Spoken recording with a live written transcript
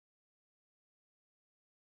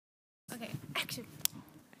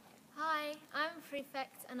Hi, I'm a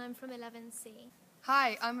prefect and I'm from 11C.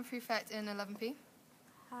 Hi, I'm a prefect in 11P.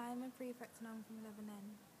 Hi, I'm a prefect and I'm from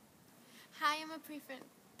 11N. Hi, I'm a prefect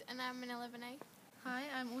and I'm in 11A. Hi,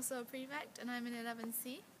 I'm also a prefect and I'm in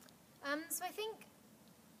 11C. So I think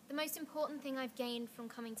the most important thing I've gained from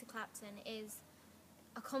coming to Clapton is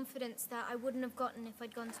a confidence that I wouldn't have gotten if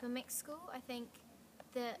I'd gone to a mixed school. I think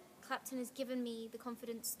that Clapton has given me the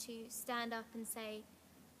confidence to stand up and say,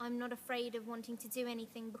 I'm not afraid of wanting to do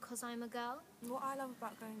anything because I'm a girl. What I love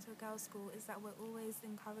about going to a girls' school is that we're always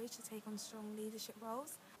encouraged to take on strong leadership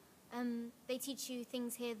roles. They teach you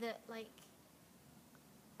things here that, like,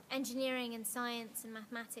 engineering and science and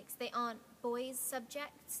mathematics, they aren't boys'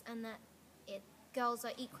 subjects, and that girls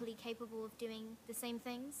are equally capable of doing the same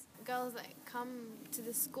things. Girls that come to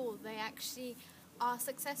the school, they actually are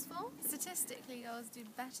successful. Statistically, girls do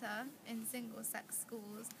better in single-sex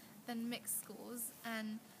schools than mixed schools,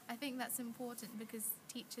 and I think that's important because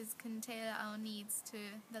teachers can tailor our needs to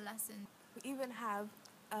the lesson. We even have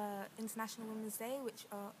International Women's Day,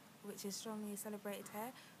 which is strongly celebrated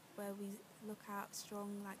here, where we look at strong,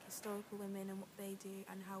 historical women and what they do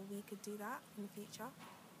and how we could do that in the future.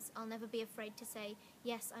 I'll never be afraid to say,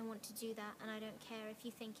 yes, I want to do that, and I don't care if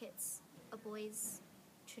you think it's a boys'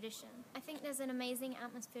 tradition. I think there's an amazing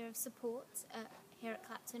atmosphere of support here at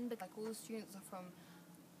Clapton. All the students are from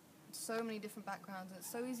so many different backgrounds, and it's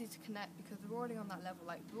so easy to connect because we're already on that level.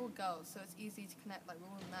 We're all girls, so it's easy to connect. We're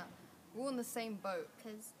all in the same boat.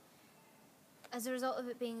 Because as a result of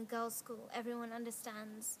it being a girls' school, everyone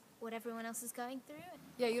understands what everyone else is going through.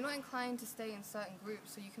 Yeah, you're not inclined to stay in certain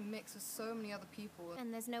groups, so you can mix with so many other people.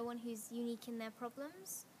 And there's no one who's unique in their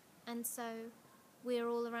problems, and so we're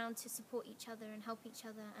all around to support each other and help each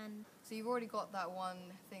other. And so you've already got that one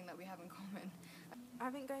thing that we have in common. I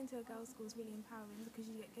think going to a girls' school is really empowering because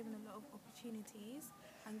you get given a lot of opportunities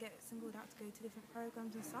and get singled out to go to different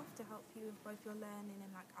programs and stuff to help you with both your learning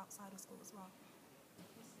and outside of school as well.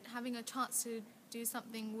 Having a chance to do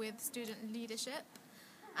something with student leadership,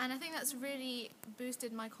 and I think that's really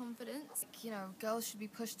boosted my confidence. Girls should be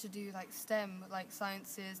pushed to do STEM,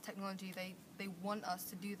 sciences, technology. They want us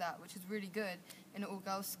to do that, which is really good in an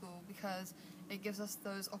all-girls school because it gives us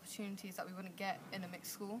those opportunities that we wouldn't get in a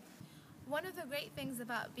mixed school. One of the great things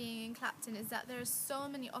about being in Clapton is that there are so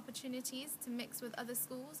many opportunities to mix with other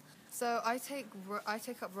schools. So I take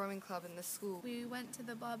up rowing club in this school. We went to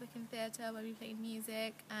the Barbican Theatre where we played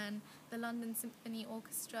music and the London Symphony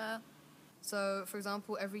Orchestra. So, for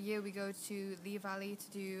example, every year we go to Lee Valley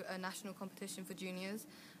to do a national competition for juniors,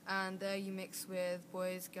 and there you mix with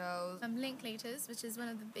boys, girls. Linklaters, which is one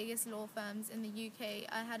of the biggest law firms in the UK,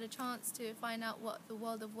 I had a chance to find out what the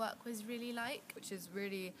world of work was really like. Which is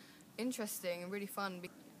really interesting and really fun.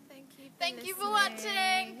 Thank you for Thank you for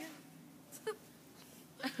watching!